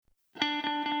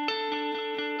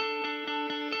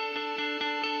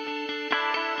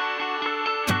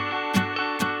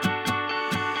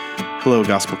Hello,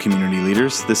 Gospel Community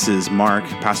Leaders. This is Mark,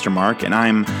 Pastor Mark, and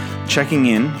I'm checking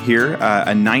in here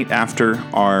a night after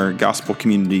our Gospel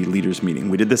Community Leaders meeting.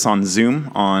 We did this on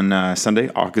Zoom on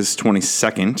Sunday, August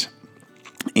 22nd,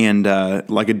 and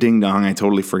like a ding-dong, I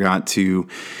totally forgot to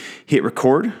hit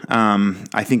record.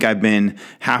 I think I've been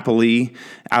happily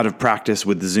out of practice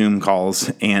with the Zoom calls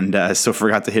and so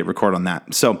forgot to hit record on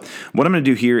that. So what I'm going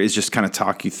to do here is just kind of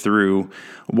talk you through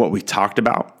what we talked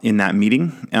about in that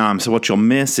meeting. So what you'll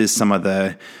miss is some of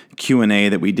the Q&A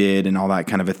that we did and all that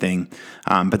kind of a thing.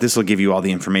 But this will give you all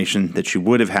the information that you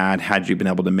would have had you been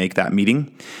able to make that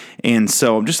meeting. And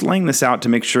so I'm just laying this out to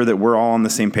make sure that we're all on the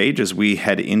same page as we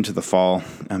head into the fall.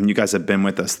 You guys have been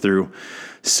with us through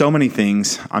so many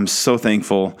things. I'm so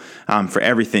thankful for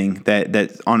everything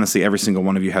that honestly every single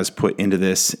one of you has put into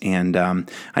this. And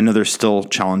I know there's still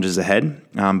challenges ahead,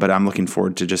 but I'm looking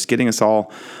forward to just getting us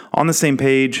all on the same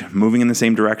page, moving in the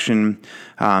same direction,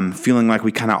 feeling like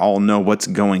we kind of all know what's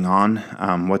going on,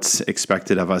 what's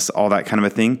expected of us, all that kind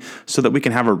of a thing, so that we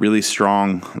can have a really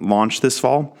strong launch this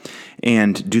fall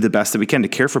and do the best that we can to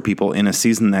care for people in a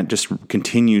season that just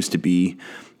continues to be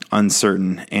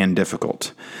uncertain and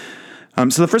difficult.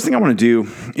 So the first thing I want to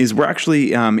do is we're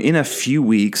actually, in a few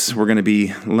weeks, we're going to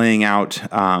be laying out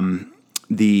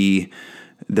the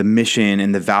mission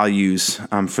and the values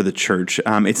for the church.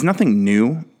 It's nothing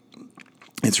new.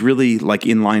 It's really like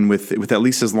in line with at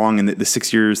least as long in the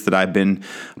 6 years that I've been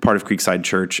a part of Creekside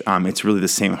Church. It's really the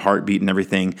same heartbeat and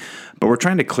everything. But we're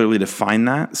trying to clearly define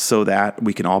that so that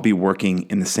we can all be working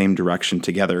in the same direction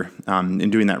together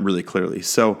and doing that really clearly.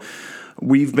 So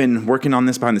we've been working on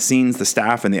this behind the scenes, the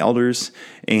staff and the elders,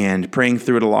 and praying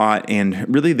through it a lot. And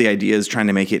really the idea is trying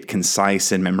to make it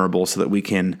concise and memorable so that we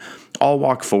can all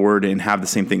walk forward and have the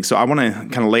same thing. So I want to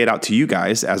kind of lay it out to you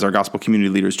guys as our gospel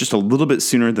community leaders just a little bit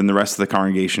sooner than the rest of the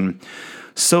congregation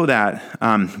so that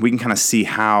we can kind of see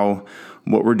how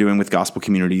what we're doing with gospel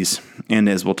communities, and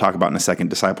as we'll talk about in a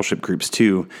second, discipleship groups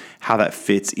too, how that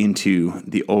fits into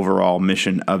the overall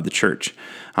mission of the church.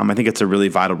 I think it's a really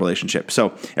vital relationship.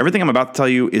 So everything I'm about to tell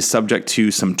you is subject to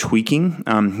some tweaking.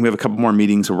 We have a couple more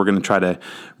meetings where we're going to try to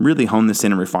really hone this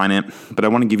in and refine it, but I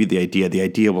want to give you the idea. The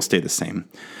idea will stay the same.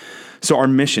 So our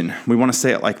mission, we want to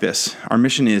say it like this. Our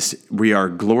mission is we are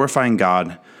glorifying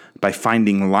God by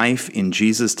finding life in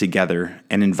Jesus together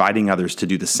and inviting others to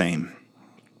do the same.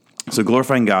 So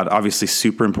glorifying God, obviously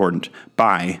super important,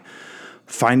 by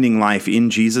finding life in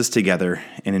Jesus together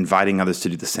and inviting others to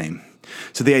do the same.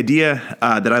 So the idea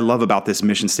that I love about this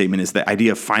mission statement is the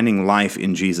idea of finding life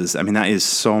in Jesus. I mean, that is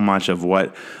so much of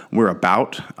what we're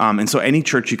about. And so any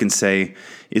church you can say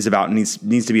is about needs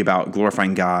to be about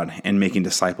glorifying God and making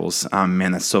disciples.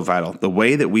 Man, that's so vital. The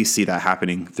way that we see that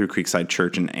happening through Creekside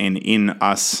Church and in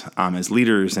us as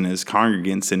leaders and as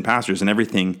congregants and pastors and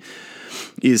everything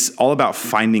is all about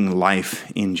finding life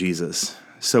in Jesus.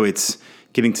 So it's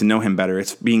getting to know him better.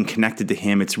 It's being connected to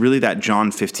him. It's really that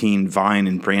John 15 vine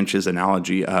and branches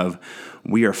analogy of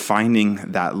we are finding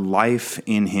that life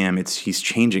in him. He's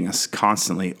changing us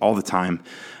constantly all the time.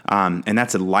 And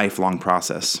that's a lifelong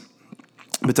process.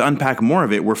 But to unpack more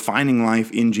of it, we're finding life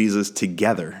in Jesus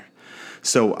together.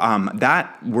 So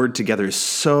that word together is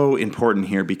so important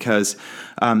here because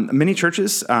many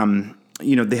churches,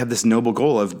 they have this noble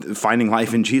goal of finding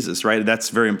life in Jesus, right? That's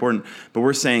very important. But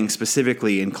we're saying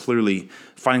specifically and clearly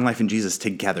finding life in Jesus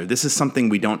together. This is something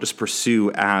we don't just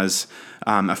pursue as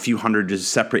a few hundred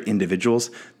just separate individuals.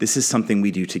 This is something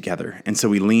we do together. And so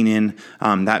we lean in.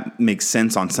 That makes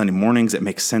sense on Sunday mornings. It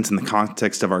makes sense in the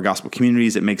context of our gospel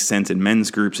communities. It makes sense in men's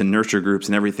groups and nurture groups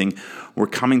and everything. We're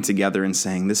coming together and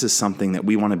saying this is something that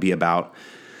we want to be about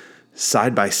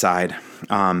side by side,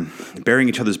 bearing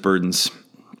each other's burdens,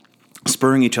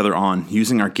 spurring each other on,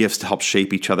 using our gifts to help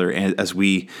shape each other as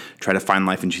we try to find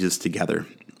life in Jesus together.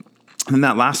 And then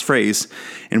that last phrase,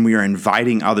 and we are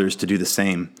inviting others to do the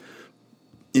same.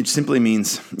 It simply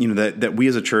means, that we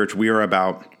as a church, we are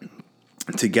about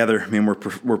together. I mean,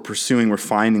 we're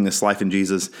finding this life in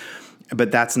Jesus,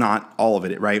 but that's not all of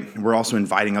it, right? We're also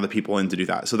inviting other people in to do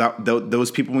that. So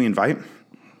those people we invite,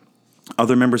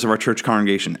 other members of our church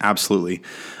congregation, absolutely.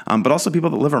 But also people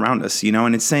that live around us,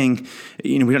 and it's saying,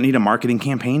 we don't need a marketing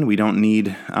campaign. We don't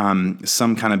need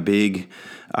some kind of big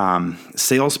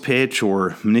sales pitch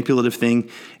or manipulative thing.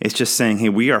 It's just saying, hey,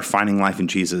 we are finding life in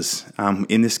Jesus.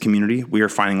 In this community, we are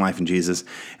finding life in Jesus.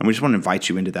 And we just want to invite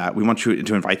you into that. We want to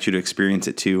invite you to experience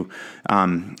it too.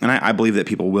 And I believe that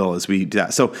people will as we do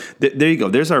that. So there you go.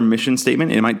 There's our mission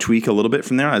statement. It might tweak a little bit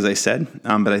from there, as I said,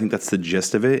 but I think that's the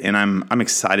gist of it. And I'm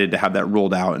excited to have that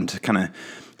rolled out and to kind of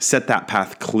set that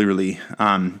path clearly.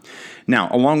 Now,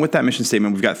 along with that mission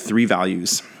statement, we've got 3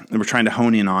 values that we're trying to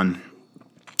hone in on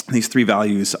These three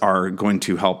values are going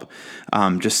to help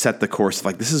just set the course of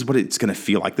like, this is what it's going to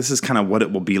feel like. This is kind of what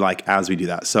it will be like as we do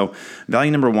that. So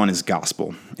value number one is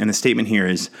gospel. And the statement here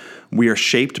is, we are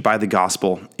shaped by the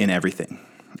gospel in everything.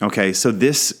 Okay, so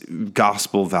this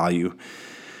gospel value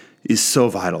is so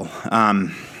vital.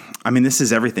 This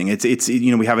is everything. It's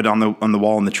we have it on the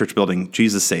wall in the church building.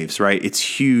 Jesus saves, right? It's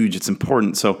huge. It's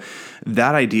important. So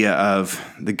that idea of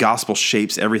the gospel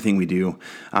shapes everything we do.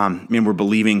 We're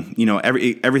believing,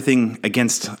 everything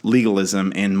against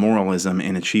legalism and moralism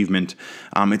and achievement.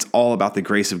 It's all about the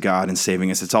grace of God and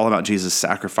saving us. It's all about Jesus'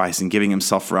 sacrifice and giving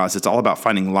himself for us. It's all about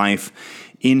finding life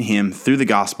in him through the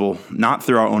gospel, not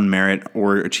through our own merit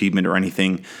or achievement or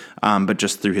anything, but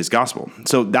just through his gospel.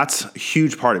 So that's a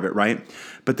huge part of it, right?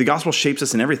 But the gospel shapes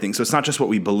us in everything. So it's not just what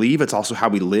we believe, it's also how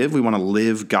we live. We want to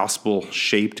live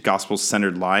gospel-shaped,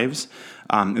 gospel-centered lives.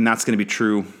 And that's going to be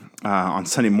true on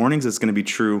Sunday mornings. It's going to be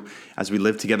true as we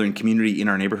live together in community in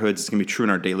our neighborhoods. It's going to be true in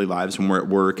our daily lives when we're at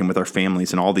work and with our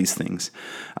families and all these things.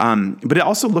 But it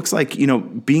also looks like,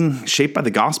 being shaped by the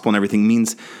gospel and everything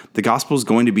means the gospel is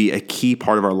going to be a key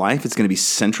part of our life. It's going to be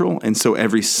central. And so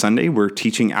every Sunday we're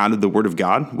teaching out of the Word of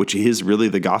God, which is really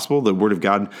the gospel. The Word of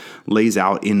God lays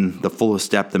out in the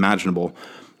fullest depth imaginable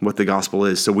what the gospel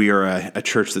is. So we are a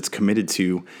church that's committed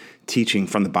to teaching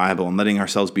from the Bible and letting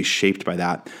ourselves be shaped by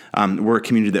that. We're a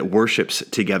community that worships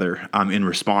together in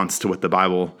response to what the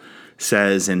Bible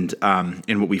says and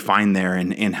what we find there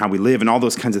and how we live and all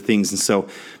those kinds of things. And so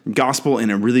gospel in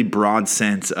a really broad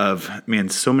sense of,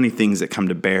 so many things that come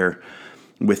to bear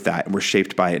with that. We're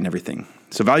shaped by it and everything.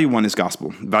 So value one is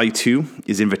gospel. Value two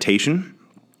is invitation.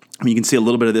 You can see a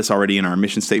little bit of this already in our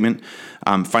mission statement,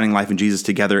 finding life in Jesus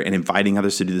together and inviting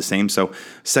others to do the same. So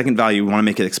second value, we want to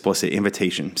make it explicit,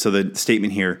 invitation. So the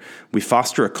statement here, we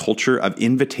foster a culture of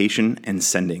invitation and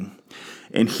sending.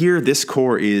 And here, this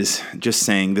core is just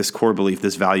saying, this core belief,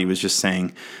 this value is just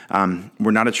saying,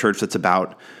 we're not a church that's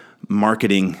about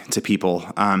marketing to people,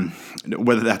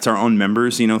 whether that's our own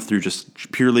members, through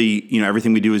just purely,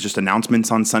 everything we do is just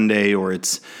announcements on Sunday or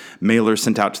it's mailers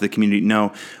sent out to the community.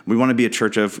 No, we want to be a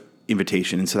church of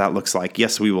invitation. And so that looks like,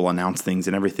 yes, we will announce things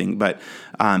and everything, but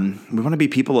we want to be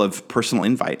people of personal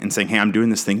invite and saying, hey, I'm doing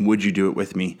this thing. Would you do it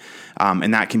with me?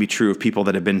 And that can be true of people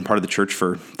that have been part of the church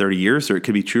for 30 years, or it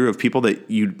could be true of people that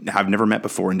you have never met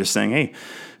before and just saying, hey,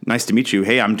 nice to meet you.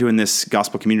 Hey, I'm doing this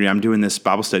gospel community. I'm doing this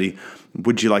Bible study.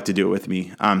 Would you like to do it with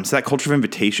me? So that culture of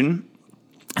invitation,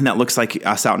 and that looks like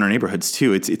us out in our neighborhoods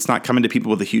too. It's not coming to people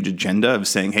with a huge agenda of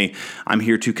saying, hey, I'm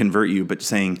here to convert you, but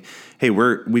saying, hey,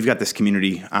 we've got this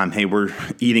community. Hey, we're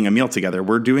eating a meal together.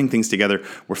 We're doing things together.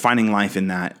 We're finding life in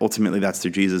that. Ultimately, that's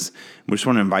through Jesus. We just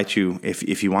want to invite you,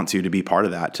 if you want to be part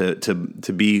of that,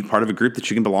 to be part of a group that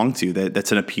you can belong to,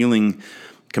 that's an appealing,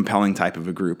 compelling type of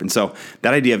a group. And so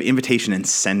that idea of invitation and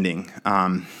sending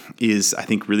is, I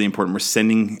think, really important. We're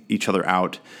sending each other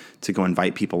out to go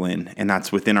invite people in, and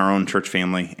that's within our own church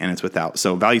family, and it's without.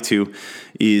 So value two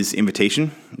is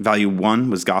invitation. Value one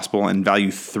was gospel, and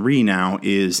value three now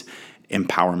is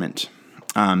empowerment.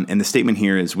 And the statement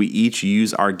here is, we each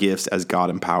use our gifts as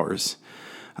God empowers.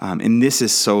 And this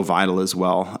is so vital as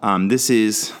well. This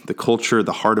is the culture,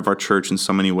 the heart of our church in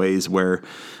so many ways, where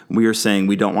we are saying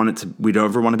we don't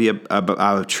ever want to be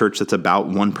a church that's about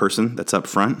one person that's up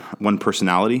front, one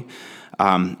personality.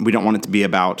 We don't want it to be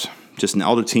about just an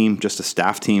elder team, just a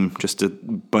staff team, just a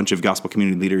bunch of gospel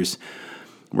community leaders.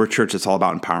 We're a church that's all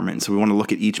about empowerment. So we want to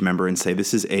look at each member and say,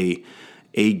 this is a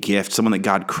gift, someone that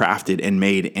God crafted and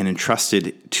made and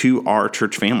entrusted to our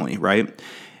church family, right?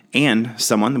 And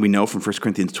someone that we know from 1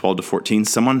 Corinthians 12 to 14,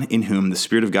 someone in whom the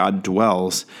Spirit of God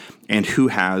dwells and who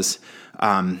has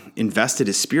invested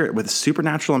his Spirit with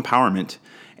supernatural empowerment.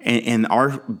 And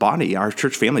our body, our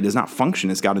church family, does not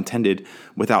function as God intended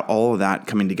without all of that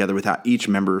coming together, without each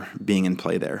member being in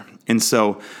play there. And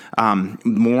so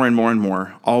more and more and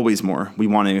more, always more, we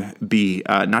want to be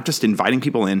not just inviting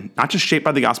people in, not just shaped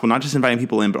by the gospel, not just inviting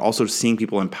people in, but also seeing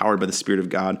people empowered by the Spirit of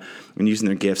God and using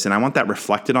their gifts. And I want that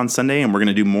reflected on Sunday, and we're going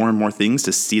to do more and more things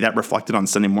to see that reflected on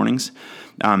Sunday mornings,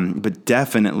 but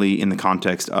definitely in the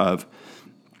context of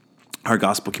our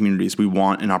gospel communities, we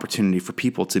want an opportunity for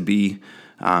people to be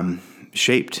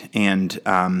shaped and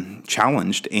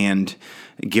challenged and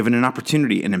given an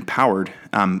opportunity and empowered,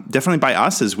 definitely by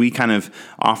us as we kind of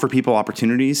offer people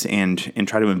opportunities and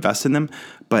try to invest in them,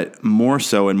 but more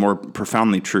so and more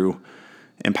profoundly true,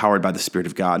 empowered by the Spirit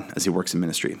of God as he works in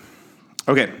ministry.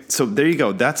 Okay, so there you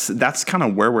go. That's kind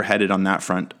of where we're headed on that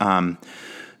front.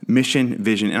 Mission,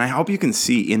 vision, and I hope you can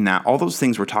see in that all those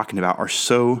things we're talking about are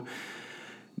so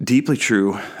deeply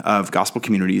true of gospel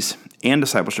communities and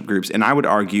discipleship groups. And I would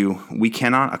argue we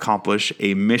cannot accomplish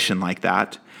a mission like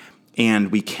that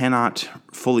And we cannot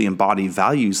fully embody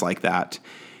values like that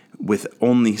with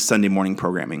only Sunday morning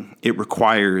programming. It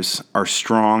requires our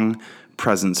strong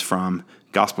presence from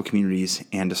gospel communities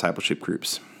and discipleship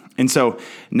groups. And so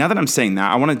now that I'm saying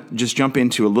that, I want to just jump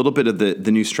into a little bit of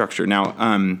the new structure.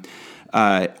 Now,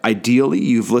 ideally,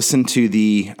 you've listened to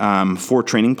the 4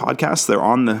 training podcasts. They're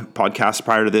on the podcast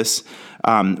prior to this,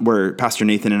 where Pastor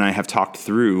Nathan and I have talked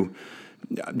through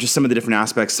just some of the different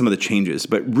aspects, some of the changes.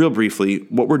 But real briefly,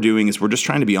 what we're doing is we're just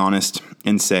trying to be honest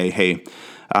and say, hey,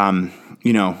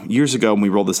 years ago when we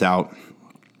rolled this out,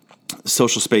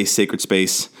 social space, sacred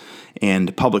space,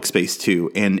 and public space too.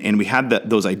 And we had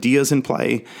those ideas in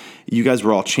play. You guys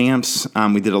were all champs.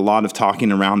 We did a lot of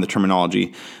talking around the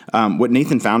terminology. What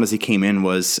Nathan found as he came in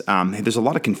was there's a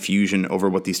lot of confusion over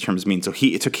what these terms mean. So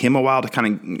it took him a while to kind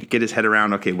of get his head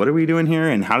around, okay, what are we doing here?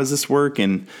 And how does this work?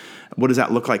 And what does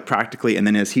that look like practically? And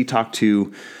then as he talked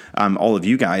to all of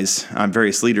you guys,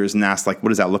 various leaders, and asked, like, what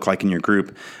does that look like in your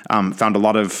group? Found a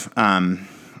lot of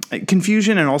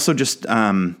confusion and also just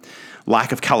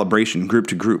lack of calibration group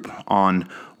to group on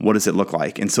what does it look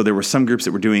like. And so there were some groups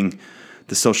that were doing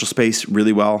the social space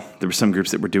really well. There were some groups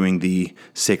that were doing the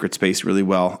sacred space really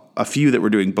well. A few that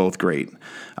were doing both great.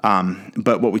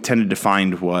 But what we tended to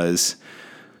find was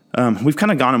we've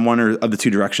kind of gone in one of the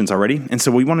two directions already. And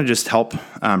so we want to just help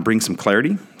bring some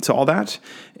clarity to all that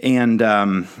and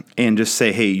just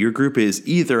say, hey, your group is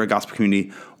either a gospel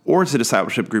community or it's a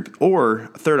discipleship group, or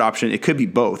a third option, it could be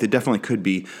both. It definitely could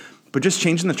be. But just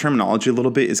changing the terminology a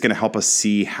little bit is going to help us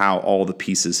see how all the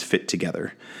pieces fit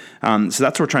together. So that's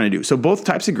what we're trying to do. So both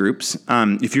types of groups,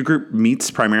 if your group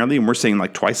meets primarily, and we're saying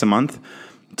like twice a month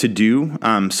to do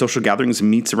social gatherings,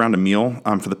 meets around a meal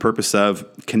for the purpose of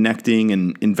connecting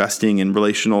and investing in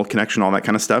relational connection, all that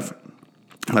kind of stuff.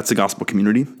 That's the gospel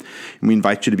community. And we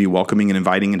invite you to be welcoming and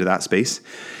inviting into that space.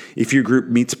 If your group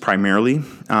meets primarily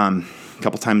a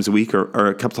couple times a week or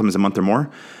a couple times a month or more,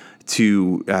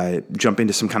 to jump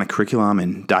into some kind of curriculum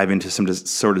and dive into some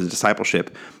sort of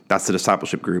discipleship, that's the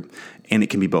discipleship group, and it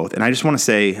can be both. And I just want to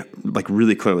say, like,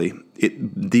 really clearly,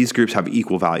 these groups have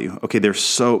equal value. Okay,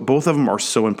 both of them are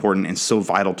so important and so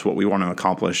vital to what we want to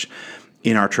accomplish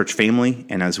in our church family,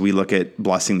 and as we look at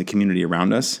blessing the community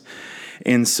around us.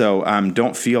 And so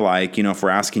don't feel like, if we're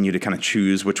asking you to kind of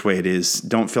choose which way it is,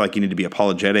 don't feel like you need to be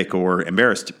apologetic or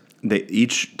embarrassed.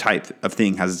 Each type of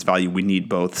thing has its value. We need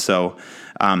both. So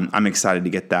I'm excited to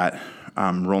get that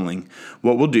rolling.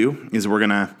 What we'll do is we're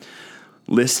going to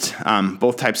list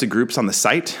both types of groups on the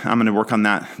site. I'm going to work on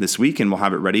that this week, and we'll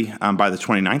have it ready by the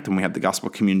 29th when we have the Gospel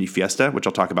Community Fiesta, which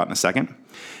I'll talk about in a second.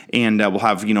 And we'll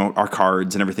have, our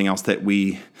cards and everything else that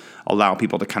we allow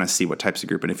people to kind of see what types of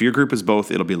group. And if your group is both,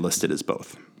 it'll be listed as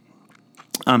both.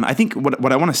 I think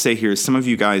what I want to say here is some of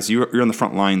you guys, you're on the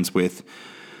front lines with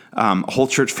a whole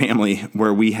church family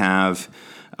where we have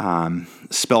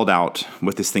spelled out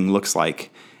what this thing looks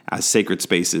like as sacred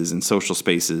spaces and social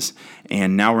spaces,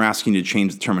 and now we're asking you to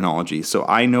change the terminology. So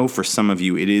I know for some of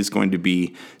you it is going to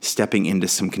be stepping into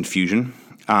some confusion,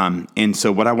 and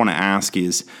so what I want to ask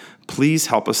is, please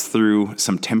help us through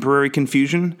some temporary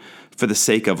confusion for the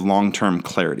sake of long-term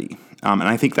clarity. And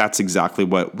I think that's exactly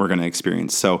what we're going to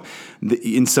experience. So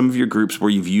in some of your groups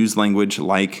where you've used language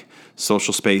like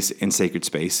social space and sacred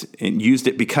space, and used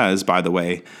it because, by the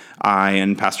way, I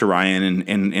and Pastor Ryan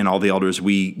and all the elders,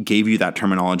 we gave you that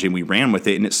terminology and we ran with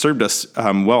it, and it served us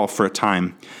well for a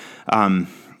time.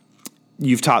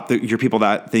 You've taught your people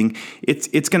that thing.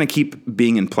 It's going to keep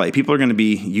being in play. People are going to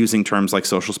be using terms like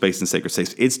social space and sacred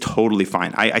space. It's totally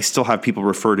fine. I still have people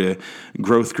refer to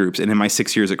growth groups, and in my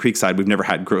 6 years at Creekside, we've never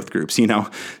had growth groups.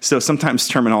 So sometimes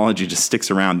terminology just sticks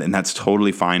around, and that's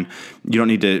totally fine. You don't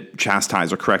need to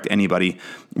chastise or correct anybody.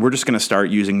 We're just going to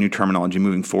start using new terminology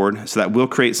moving forward, so that will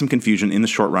create some confusion in the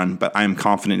short run. But I am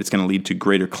confident it's going to lead to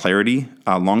greater clarity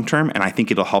long term, and I think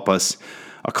it'll help us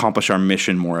accomplish our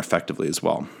mission more effectively as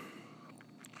well.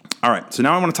 All right, so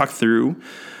now I want to talk through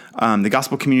the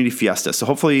Gospel Community Fiesta. So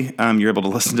hopefully you're able to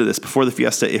listen to this before the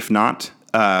Fiesta. If not,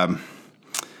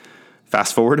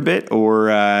 fast forward a bit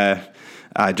or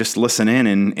just listen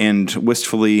in and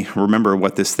wistfully remember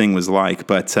what this thing was like.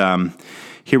 But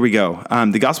here we go.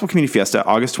 The Gospel Community Fiesta,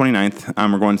 August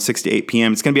 29th. We're going 6 to 8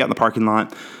 p.m. It's going to be out in the parking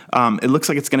lot. It looks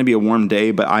like it's going to be a warm day,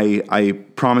 but I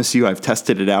promise you I've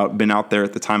tested it out, been out there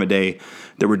at the time of day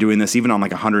that we're doing this, even on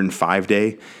like 105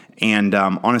 day. And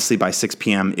honestly, by 6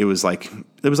 p.m., it was like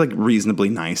reasonably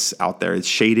nice out there. It's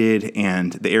shaded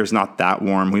and the air's not that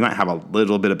warm. We might have a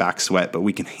little bit of back sweat, but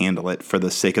we can handle it for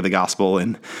the sake of the gospel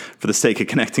and for the sake of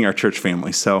connecting our church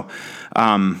family. So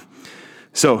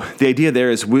So the idea there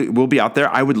is we'll be out there.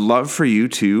 I would love for you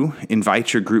to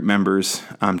invite your group members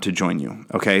to join you.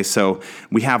 Okay, so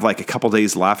we have like a couple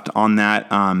days left on that.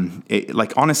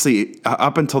 Honestly,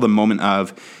 up until the moment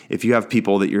of, if you have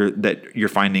people that you're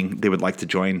finding they would like to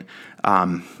join,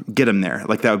 get them there.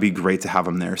 Like, that would be great to have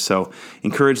them there. So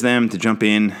encourage them to jump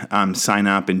in, sign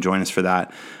up, and join us for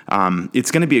that.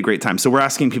 It's going to be a great time. So we're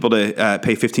asking people to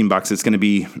pay $15. It's going to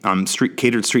be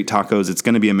catered street tacos. It's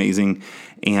going to be amazing.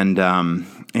 And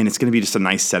it's going to be just a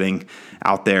nice setting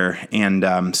out there.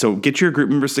 And so get your group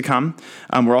members to come.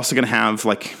 We're also going to have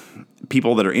like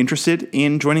people that are interested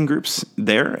in joining groups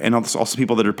there, and also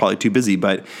people that are probably too busy.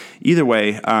 But either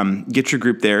way, get your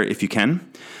group there if you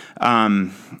can.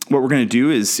 What we're going to do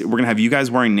is we're going to have you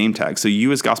guys wearing name tags. So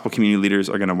you as gospel community leaders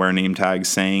are going to wear name tags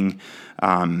saying,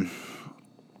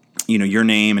 your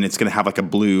name, and it's going to have like a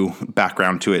blue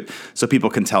background to it so people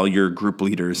can tell you're group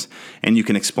leaders, and you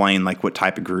can explain like what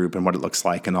type of group and what it looks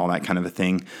like and all that kind of a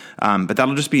thing. But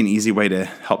that'll just be an easy way to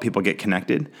help people get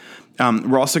connected.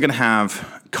 We're also going to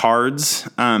have cards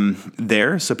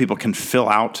there so people can fill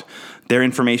out their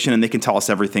information, and they can tell us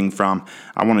everything from,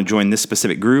 I want to join this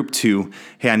specific group, to,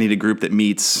 hey, I need a group that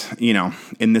meets,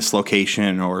 in this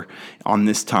location or on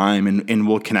this time, and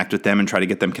we'll connect with them and try to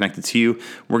get them connected to you.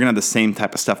 We're going to have the same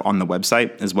type of stuff on the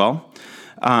website as well.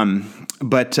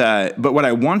 But what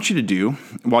I want you to do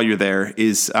while you're there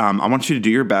is I want you to do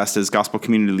your best as gospel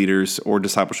community leaders or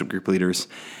discipleship group leaders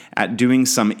at doing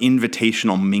some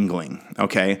invitational mingling,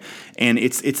 okay? And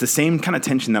it's the same kind of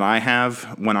tension that I have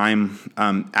when I'm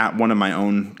at one of my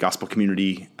own gospel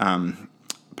community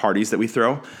parties that we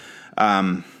throw.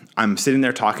 I'm sitting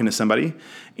there talking to somebody,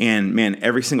 and man,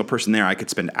 every single person there I could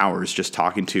spend hours just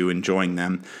talking to, enjoying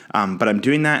them. But I'm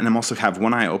doing that, and I'm also have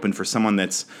one eye open for someone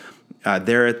that's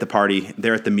they're at the party,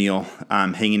 they're at the meal,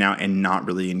 hanging out and not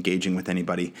really engaging with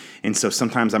anybody. And so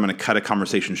sometimes I'm going to cut a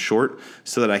conversation short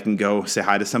so that I can go say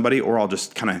hi to somebody, or I'll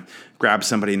just kind of grab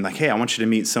somebody and like, hey, I want you to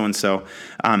meet so-and-so.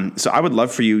 So I would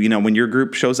love for you, when your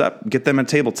group shows up, get them a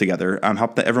table together,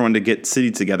 help everyone to get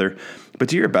seated together, but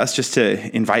do your best just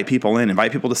to invite people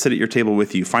invite people to sit at your table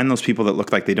with you. Find those people that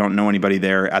look like they don't know anybody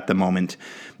there at the moment.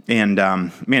 And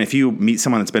man, if you meet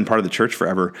someone that's been part of the church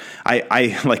forever,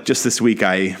 I like just this week,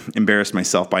 I embarrassed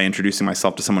myself by introducing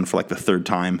myself to someone for like the third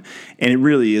time. And it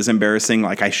really is embarrassing.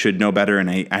 Like, I should know better, and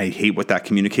I hate what that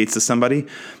communicates to somebody.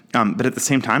 But at the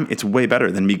same time, it's way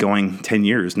better than me going 10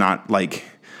 years, not like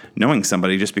knowing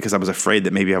somebody just because I was afraid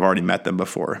that maybe I've already met them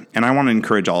before. And I want to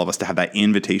encourage all of us to have that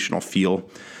invitational feel.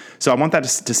 So I want that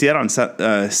to see that on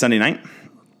Sunday night.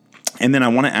 And then I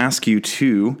want to ask you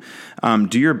to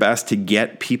do your best to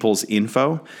get people's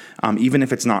info, even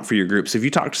if it's not for your group. So if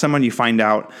you talk to someone, you find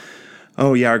out,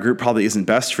 oh yeah, our group probably isn't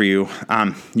best for you,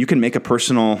 you can make a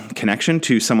personal connection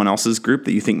to someone else's group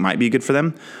that you think might be good for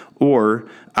them, or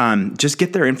just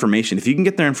get their information. If you can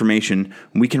get their information,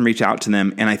 we can reach out to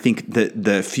them. And I think that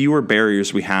the fewer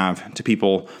barriers we have to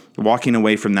people walking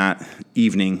away from that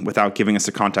evening without giving us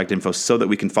the contact info so that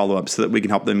we can follow up, so that we can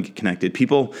help them get connected.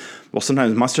 People will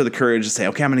sometimes muster the courage to say,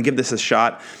 okay, I'm going to give this a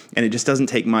shot. And it just doesn't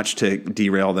take much to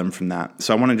derail them from that.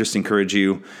 So I want to just encourage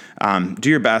you, do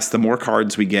your best. The more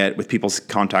cards we get with people's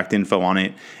contact info on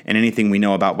it and anything we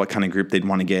know about what kind of group they'd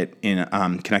want to get in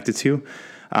connected to,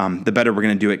 the better we're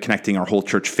going to do it connecting our whole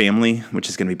church family, which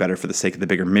is going to be better for the sake of the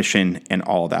bigger mission and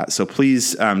all of that. So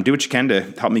please do what you can to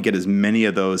help me get as many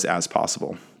of those as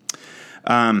possible.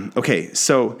 Okay,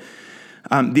 so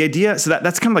the idea, so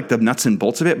that's kind of like the nuts and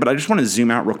bolts of it, but I just want to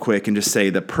zoom out real quick and just say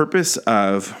the purpose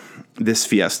of this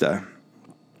fiesta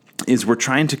is we're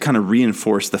trying to kind of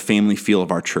reinforce the family feel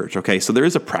of our church, okay? So there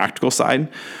is a practical side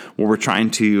where we're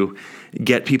trying to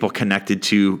get people connected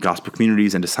to gospel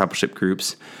communities and discipleship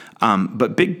groups.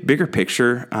 But bigger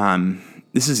picture,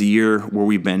 this is a year where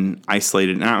we've been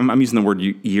isolated. And I'm using the word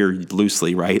year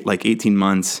loosely, right? Like 18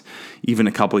 months, even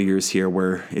a couple of years here,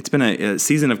 where it's been a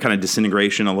season of kind of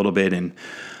disintegration a little bit. And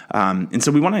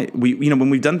so we want to, when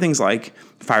we've done things like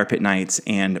fire pit nights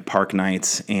and park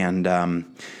nights and,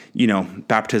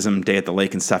 baptism day at the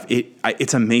lake and stuff,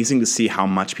 it's amazing to see how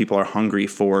much people are hungry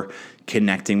for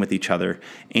connecting with each other.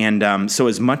 And so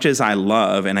as much as I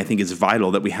love, and I think it's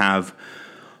vital that we have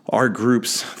our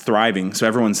groups thriving, so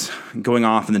everyone's going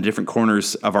off in the different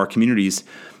corners of our communities,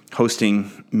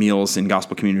 hosting meals in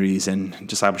gospel communities and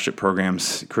discipleship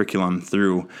programs, curriculum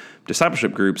through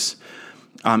discipleship groups,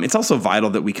 it's also vital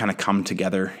that we kind of come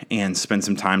together and spend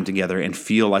some time together and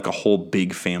feel like a whole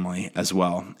big family as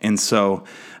well. And so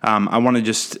I want to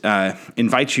just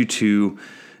invite you to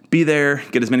be there,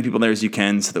 get as many people there as you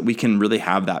can so that we can really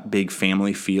have that big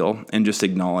family feel and just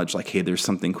acknowledge like, hey, there's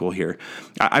something cool here.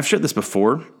 I've shared this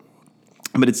before,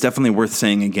 But it's definitely worth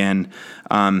saying again,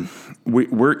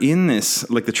 we're in this,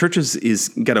 like the church is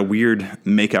got a weird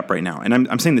makeup right now. And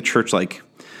I'm saying the church, like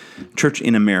church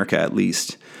in America at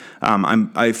least.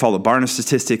 I follow Barna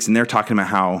statistics, and they're talking about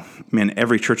how, man,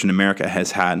 every church in America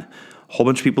has had a whole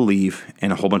bunch of people leave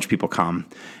and a whole bunch of people come.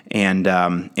 And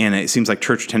it seems like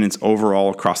church attendance overall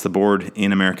across the board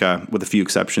in America, with a few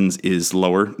exceptions, is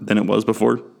lower than it was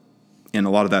before. And a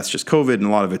lot of that's just COVID, and a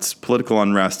lot of it's political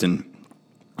unrest, and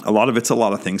a lot of it's a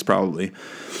lot of things probably.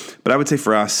 But I would say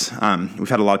for us, we've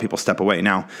had a lot of people step away.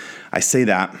 Now, I say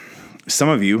that some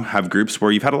of you have groups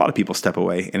where you've had a lot of people step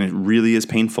away, and it really is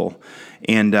painful.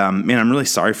 And man, I'm really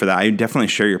sorry for that. I definitely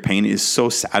share your pain. It is so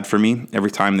sad for me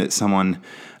every time that someone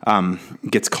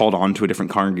gets called on to a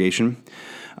different congregation.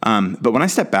 But when I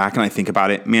step back and I think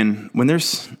about it, man,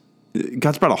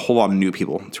 God's brought a whole lot of new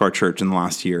people to our church in the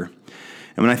last year.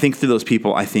 And when I think through those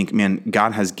people, I think, man,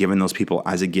 God has given those people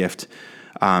as a gift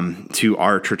to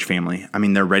our church family. I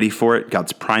mean, they're ready for it.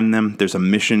 God's primed them. There's a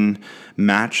mission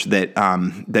match that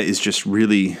is just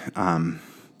really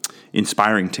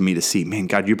inspiring to me to see. Man,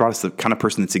 God, you brought us the kind of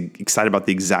person that's excited about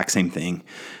the exact same thing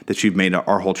that you've made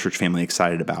our whole church family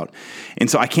excited about. And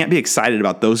so I can't be excited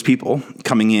about those people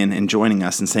coming in and joining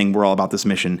us and saying we're all about this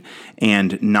mission,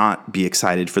 and not be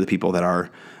excited for the people that are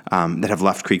that have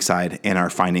left Creekside and are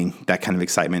finding that kind of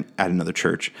excitement at another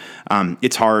church.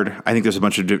 It's hard. I think there's a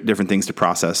bunch of different things to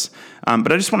process.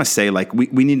 But I just want to say, like,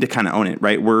 we need to kind of own it,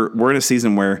 right? We're in a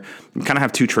season where we kind of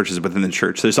have two churches within the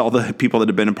church. There's all the people that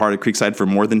have been a part of Creekside for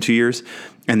more than 2 years,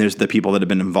 and there's the people that have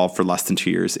been involved for less than 2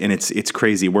 years. And it's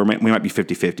crazy. We might be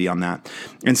 50-50 on that.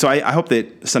 And so I hope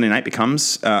that Sunday night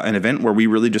becomes an event where we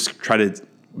really just try to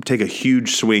take a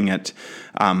huge swing at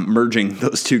merging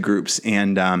those two groups,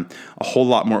 and a whole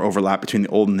lot more overlap between the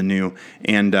old and the new,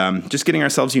 and just getting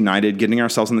ourselves united, getting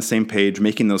ourselves on the same page,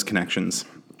 making those connections.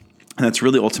 And that's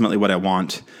really ultimately what I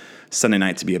want Sunday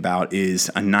night to be about,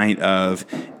 is a night of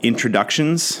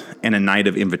introductions and a night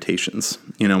of invitations,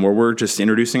 where we're just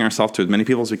introducing ourselves to as many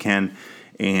people as we can,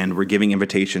 and we're giving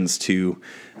invitations to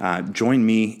join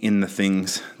me in the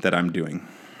things that I'm doing.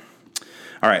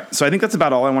 All right, so I think that's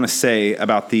about all I want to say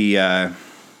about the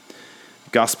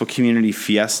Gospel Community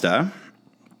Fiesta.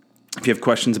 If you have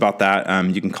questions about that,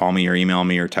 you can call me or email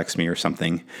me or text me or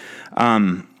something.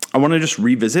 I want to just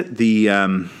revisit the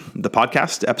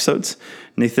podcast episodes.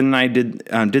 Nathan and I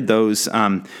did those.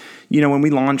 When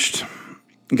we launched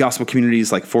Gospel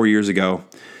Communities like 4 years ago,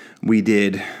 we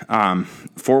did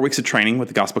 4 weeks of training with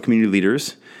the Gospel Community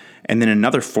leaders, and then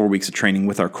another 4 weeks of training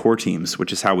with our core teams,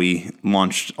 which is how we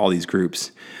launched all these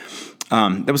groups.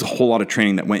 There was a whole lot of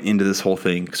training that went into this whole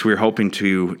thing, because we were hoping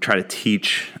to try to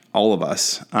teach all of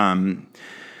us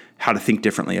how to think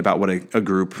differently about what a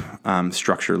group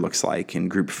structure looks like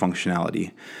and group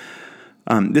functionality.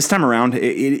 This time around,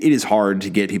 it is hard to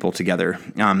get people together.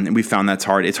 And we found that's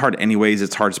hard. It's hard anyways.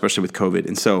 It's hard, especially with COVID.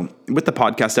 And so with the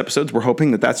podcast episodes, we're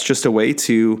hoping that that's just a way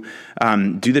to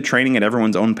do the training at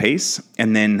everyone's own pace,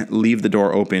 and then leave the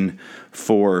door open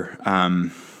for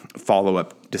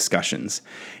follow-up discussions.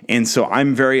 And so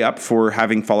I'm very up for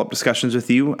having follow-up discussions with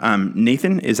you.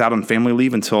 Nathan is out on family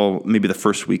leave until maybe the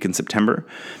first week in September.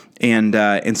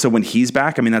 And so when he's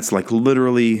back, I mean, that's like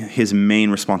literally his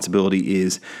main responsibility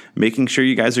is making sure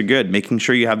you guys are good, making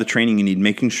sure you have the training you need,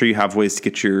 making sure you have ways to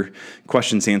get your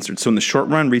questions answered. So in the short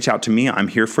run, reach out to me. I'm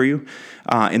here for you.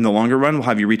 In the longer run, we'll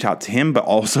have you reach out to him, but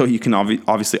also you can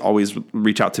obviously always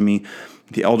reach out to me.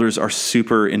 The elders are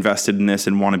super invested in this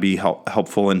and want to be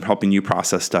helpful in helping you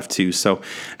process stuff too. So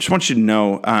I just want you to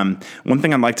know, one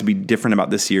thing I'd like to be different about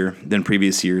this year than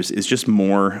previous years is just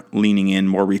more leaning in,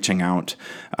 more reaching out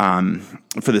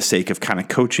for the sake of kind of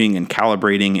coaching and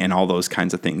calibrating and all those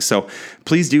kinds of things. So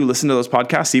please do listen to those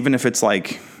podcasts, even if it's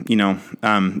like, even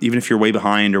if you're way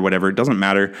behind or whatever, it doesn't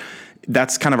matter.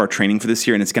 That's kind of our training for this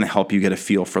year, and it's going to help you get a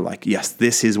feel for like, yes,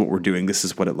 this is what we're doing. This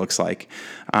is what it looks like.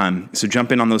 So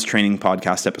jump in on those training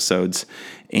podcast episodes,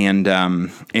 and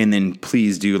then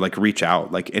please do like reach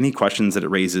out, like any questions that it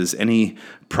raises, any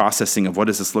processing of what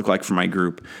does this look like for my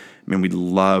group. I mean, we'd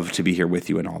love to be here with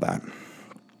you and all that.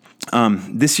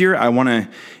 This year, I want to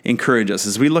encourage us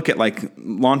as we look at like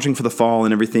launching for the fall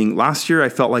and everything. Last year, I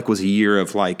felt like was a year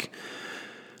of like,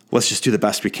 let's just do the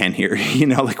best we can here.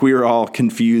 Like we were all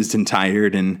confused and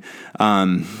tired, and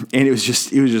it was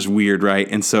just weird, right?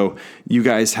 And so you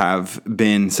guys have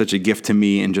been such a gift to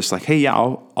me, and just like, hey, yeah,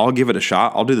 I'll give it a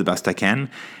shot. I'll do the best I can.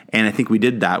 And I think we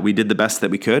did that. We did the best that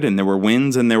we could, and there were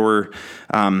wins, and there were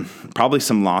probably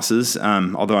some losses,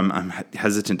 although I'm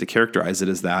hesitant to characterize it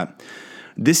as that.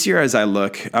 This year, as I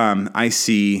look, I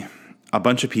see a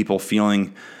bunch of people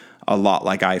feeling a lot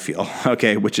like I feel,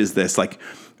 okay, which is this, like,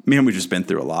 Man, we've just been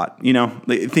through a lot.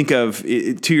 Think of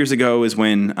 2 years ago is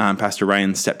when Pastor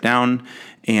Ryan stepped down.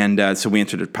 And so we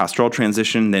entered a pastoral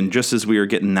transition. Then just as we were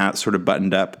getting that sort of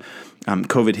buttoned up,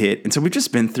 COVID hit. And so we've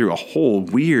just been through a whole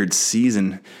weird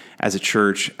season as a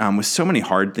church with so many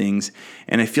hard things.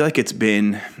 And I feel like it's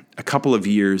been a couple of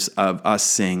years of us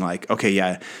saying like, okay,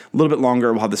 yeah, a little bit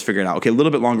longer, we'll have this figured out. Okay, a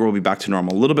little bit longer, we'll be back to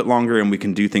normal. A little bit longer, and we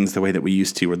can do things the way that we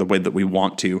used to or the way that we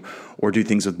want to, or do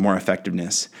things with more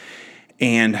effectiveness.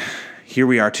 And here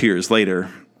we are 2 years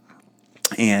later,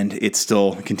 and it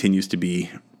still continues to be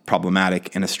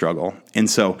problematic and a struggle. And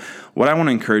so what I want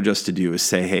to encourage us to do is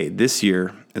say, hey, this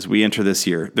year, as we enter this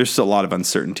year, there's still a lot of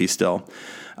uncertainty still.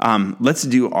 Let's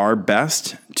do our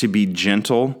best to be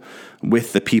gentle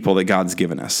with the people that God's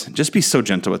given us. Just be so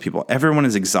gentle with people. Everyone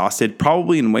is exhausted,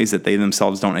 probably in ways that they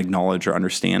themselves don't acknowledge or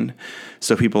understand.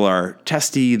 So people are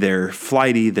testy, they're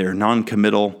flighty, they're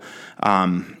non-committal.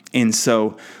 And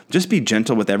so just be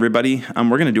gentle with everybody.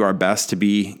 We're going to do our best to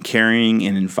be caring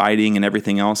and inviting and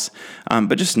everything else.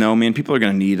 But just know, man, people are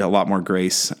going to need a lot more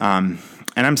grace. And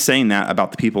I'm saying that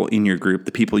about the people in your group,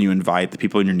 the people you invite, the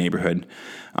people in your neighborhood.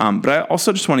 But I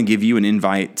also just want to give you an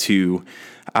invite to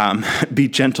be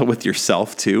gentle with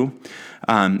yourself too.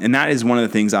 And that is one of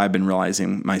the things I've been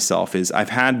realizing myself is I've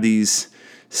had these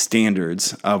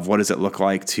standards of what does it look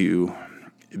like to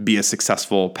be a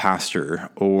successful pastor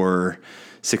or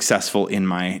successful in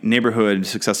my neighborhood,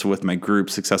 successful with my group,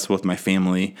 successful with my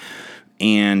family.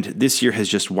 And this year has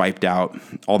just wiped out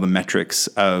all the metrics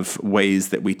of ways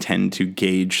that we tend to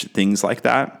gauge things like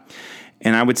that.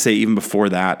 And I would say even before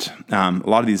that, a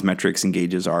lot of these metrics and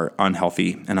gauges are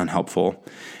unhealthy and unhelpful,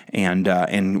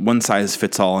 and one size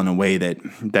fits all in a way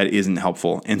that isn't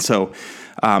helpful. And so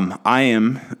I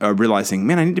am realizing,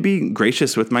 man, I need to be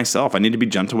gracious with myself. I need to be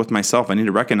gentle with myself. I need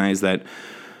to recognize that,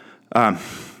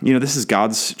 this is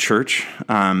God's church.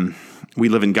 We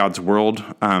live in God's world.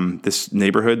 This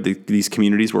neighborhood, these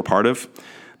communities we're part of,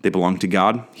 they belong to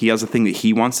God. He has a thing that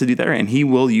he wants to do there, and he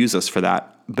will use us for that.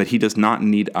 But he does not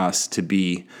need us to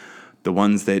be the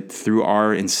ones that through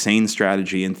our insane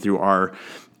strategy and through our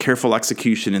careful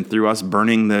execution and through us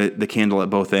burning the candle at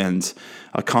both ends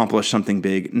accomplish something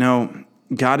big. No,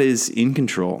 God is in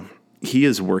control. He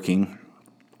is working.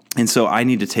 And so I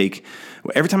need to take,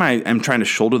 every time I am trying to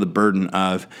shoulder the burden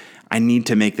of, I need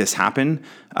to make this happen,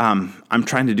 I'm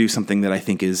trying to do something that I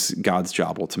think is God's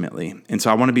job ultimately. And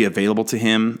so I want to be available to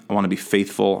him. I want to be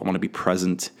faithful. I want to be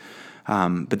present.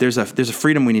 But there's a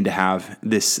freedom we need to have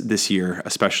this year,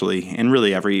 especially, and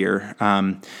really every year,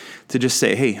 to just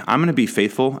say, hey, I'm going to be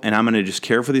faithful and I'm going to just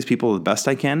care for these people the best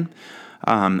I can.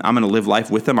 I'm going to live life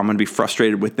with them. I'm going to be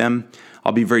frustrated with them.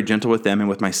 I'll be very gentle with them and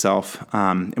with myself.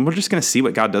 And we're just going to see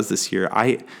what God does this year.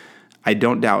 I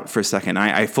don't doubt for a second.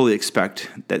 I fully expect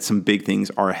that some big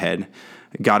things are ahead.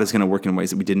 God is going to work in ways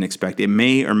that we didn't expect. It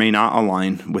may or may not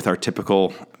align with our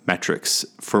typical metrics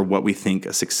for what we think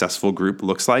a successful group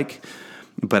looks like.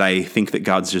 But I think that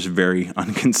God's just very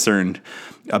unconcerned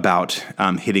about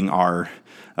hitting our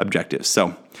objectives.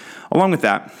 So along with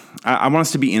that, I want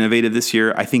us to be innovative this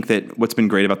year. I think that what's been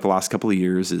great about the last couple of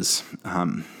years is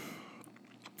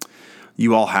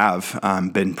you all have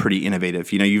been pretty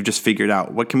innovative. You've just figured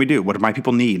out, what can we do? What do my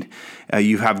people need?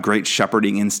 You have great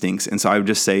shepherding instincts. And so I would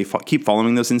just say, keep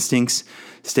following those instincts.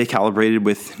 Stay calibrated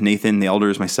with Nathan, the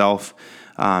elders, myself.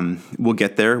 We'll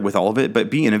get there with all of it, but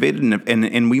be innovative.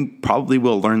 And we probably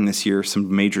will learn this year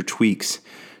some major tweaks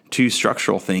to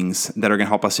structural things that are going to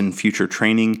help us in future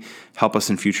training, help us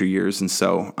in future years. And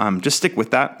so just stick with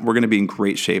that. We're going to be in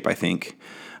great shape, I think.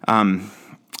 And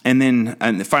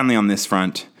finally on this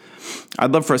front,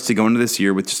 I'd love for us to go into this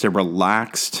year with just a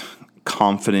relaxed,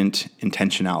 confident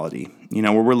intentionality,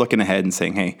 where we're looking ahead and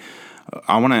saying, hey,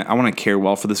 I want to care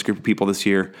well for this group of people this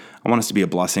year. I want us to be a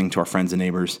blessing to our friends and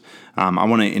neighbors. I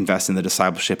want to invest in the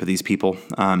discipleship of these people.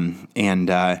 But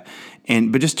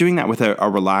just doing that with a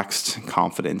relaxed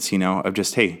confidence, of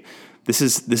just, hey, this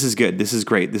is good. This is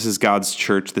great. This is God's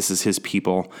church. This is his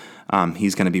people.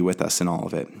 He's going to be with us in all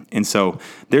of it. And so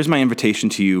there's my invitation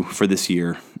to you for this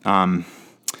year. Man,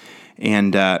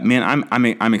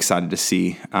 I'm excited to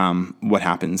see what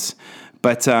happens.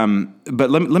 But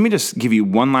let me just give you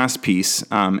one last piece,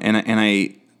 and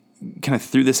I kind of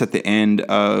threw this at the end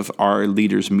of our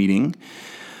leaders meeting,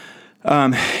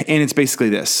 and it's basically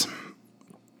this: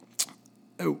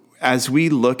 as we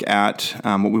look at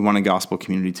what we want a gospel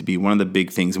community to be, one of the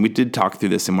big things, and we did talk through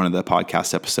this in one of the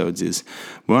podcast episodes, is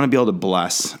we want to be able to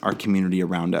bless our community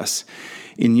around us.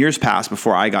 In years past,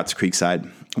 before I got to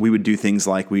Creekside, we would do things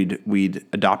like we'd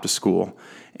adopt a school,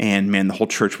 and man, the whole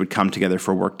church would come together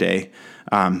for a work day,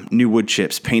 new wood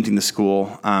chips, painting the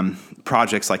school,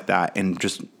 projects like that, and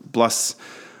just bless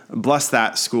bless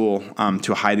that school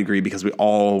to a high degree because we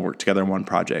all work together on one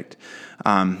project.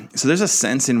 So there's a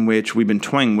sense in which we've been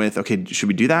toying with, okay, should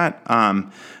we do that?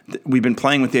 We've been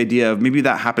playing with the idea of maybe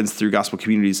that happens through gospel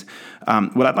communities.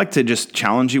 What I'd like to just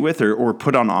challenge you with or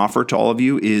put on offer to all of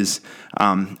you is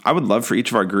I would love for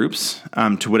each of our groups,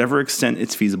 to whatever extent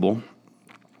it's feasible,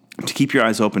 to keep your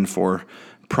eyes open for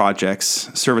projects,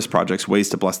 service projects, ways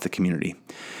to bless the community.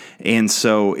 And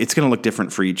so it's going to look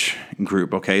different for each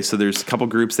group, okay? So there's a couple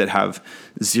groups that have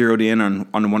zeroed in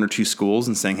on one or two schools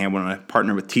and saying, hey, I want to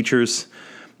partner with teachers.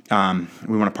 We want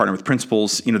to partner with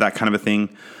principals, that kind of a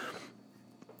thing.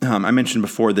 I mentioned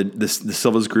before the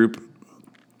Silva's group,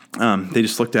 they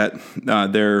just looked at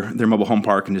their mobile home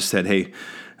park and just said, hey,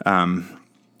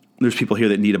 there's people here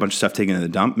that need a bunch of stuff taken to the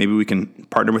dump. Maybe we can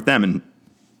partner with them. And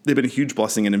they've been a huge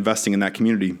blessing in investing in that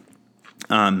community.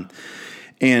 And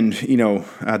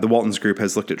the Waltons group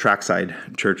has looked at Trackside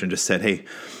Church and just said, hey,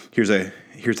 here's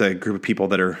a group of people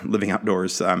that are living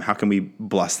outdoors. How can we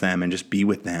bless them and just be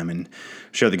with them and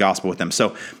share the gospel with them?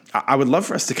 So I would love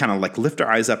for us to kind of lift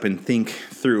our eyes up and think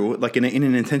through, in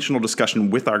an intentional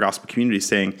discussion with our gospel community,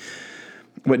 saying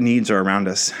what needs are around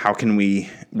us. How can we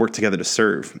work together to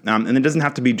serve? And it doesn't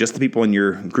have to be just the people in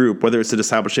your group, whether it's a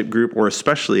discipleship group or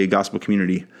especially a gospel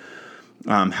community.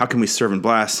 How can we serve and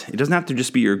bless? It doesn't have to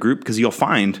just be your group, because you'll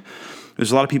find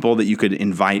there's a lot of people that you could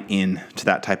invite in to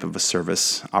that type of a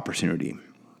service opportunity.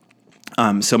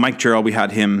 So Mike Gerald, we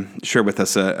had him share with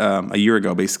us a year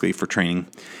ago, basically, for training.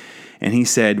 And he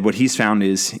said what he's found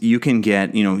is you can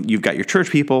get, you've got your church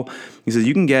people. He says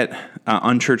you can get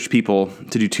unchurched people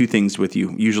to do two things with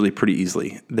you, usually pretty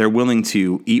easily. They're willing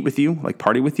to eat with you,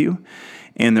 party with you,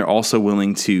 and they're also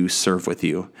willing to serve with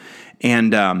you.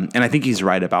 And I think he's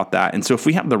right about that. And so if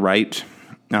we have the right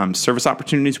service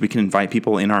opportunities, we can invite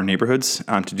people in our neighborhoods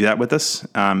to do that with us.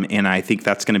 And I think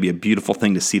that's going to be a beautiful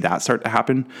thing to see that start to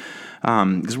happen.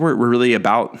 Because we're really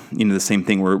about the same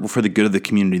thing. We're for the good of the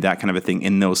community, that kind of a thing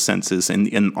in those senses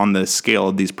and on the scale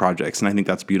of these projects. And I think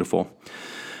that's beautiful.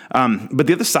 But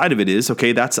the other side of it is,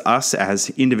 okay, that's us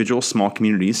as individual small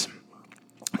communities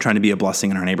trying to be a blessing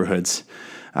in our neighborhoods.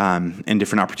 And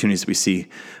different opportunities that we see.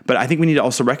 But I think we need to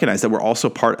also recognize that we're also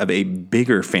part of a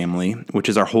bigger family, which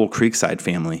is our whole Creekside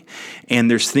family. And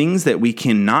there's things that we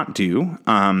cannot do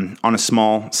on a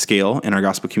small scale in our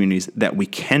gospel communities that we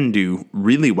can do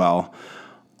really well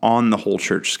on the whole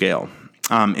church scale.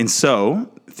 And so,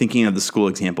 thinking of the school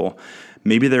example,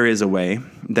 maybe there is a way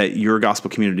that your gospel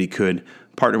community could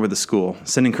partner with the school,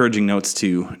 send encouraging notes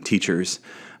to teachers,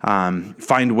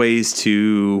 find ways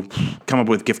to come up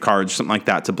with gift cards, something like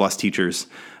that, to bless teachers.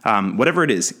 Whatever it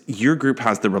is, your group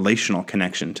has the relational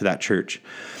connection to that church.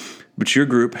 But your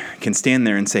group can stand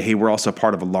there and say, hey, we're also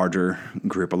part of a larger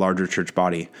group, a larger church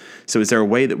body. So is there a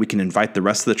way that we can invite the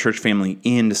rest of the church family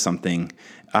into something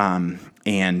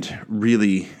and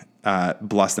really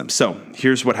bless them? So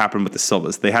here's what happened with the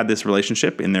Silvas. They had this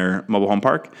relationship in their mobile home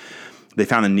park. They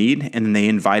found a need, and then they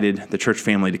invited the church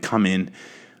family to come in,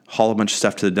 haul a bunch of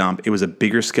stuff to the dump. It was a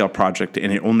bigger scale project,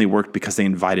 and it only worked because they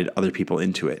invited other people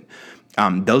into it.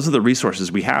 Those are the resources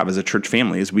we have as a church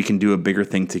family, is we can do a bigger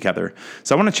thing together.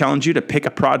 So I want to challenge you to pick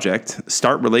a project,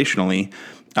 start relationally,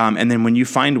 and then when you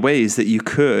find ways that you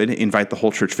could invite the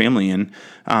whole church family in,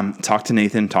 talk to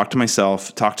Nathan, talk to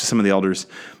myself, talk to some of the elders.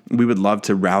 We would love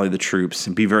to rally the troops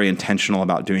and be very intentional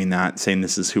about doing that, saying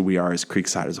this is who we are as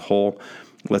Creekside as a whole.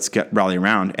 Let's rally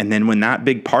around. And then when that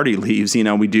big party leaves,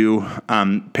 we do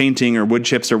painting or wood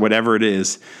chips or whatever it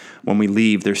is. When we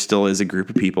leave, there still is a group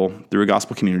of people through a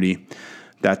gospel community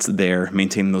that's there,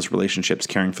 maintaining those relationships,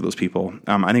 caring for those people.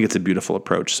 I think it's a beautiful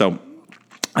approach. So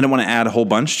I don't want to add a whole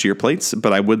bunch to your plates,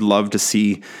 but I would love to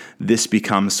see this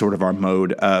become sort of our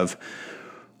mode of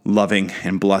loving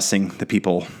and blessing the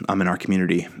people in our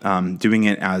community, doing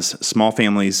it as small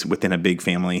families within a big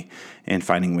family and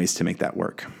finding ways to make that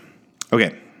work.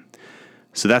 Okay,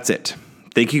 so that's it.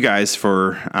 Thank you guys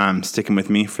for sticking with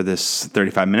me for this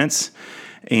 35 minutes.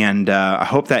 And I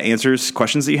hope that answers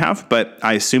questions that you have, but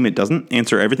I assume it doesn't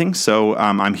answer everything. So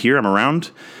I'm here, I'm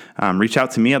around. Reach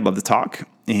out to me. I'd love to talk.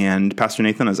 And Pastor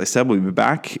Nathan, as I said, will be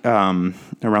back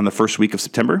around the first week of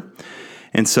September.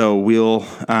 And so we'll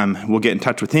get in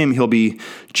touch with him. He'll be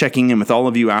checking in with all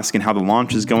of you, asking how the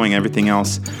launch is going, everything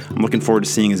else. I'm looking forward to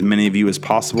seeing as many of you as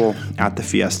possible at the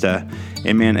Fiesta.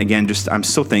 And man, again, I'm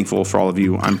so thankful for all of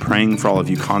you. I'm praying for all of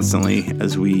you constantly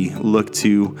as we look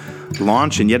to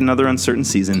launch in yet another uncertain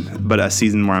season, but a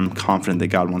season where I'm confident that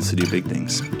God wants to do big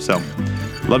things. So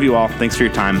love you all. Thanks for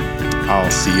your time. I'll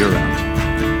see you around.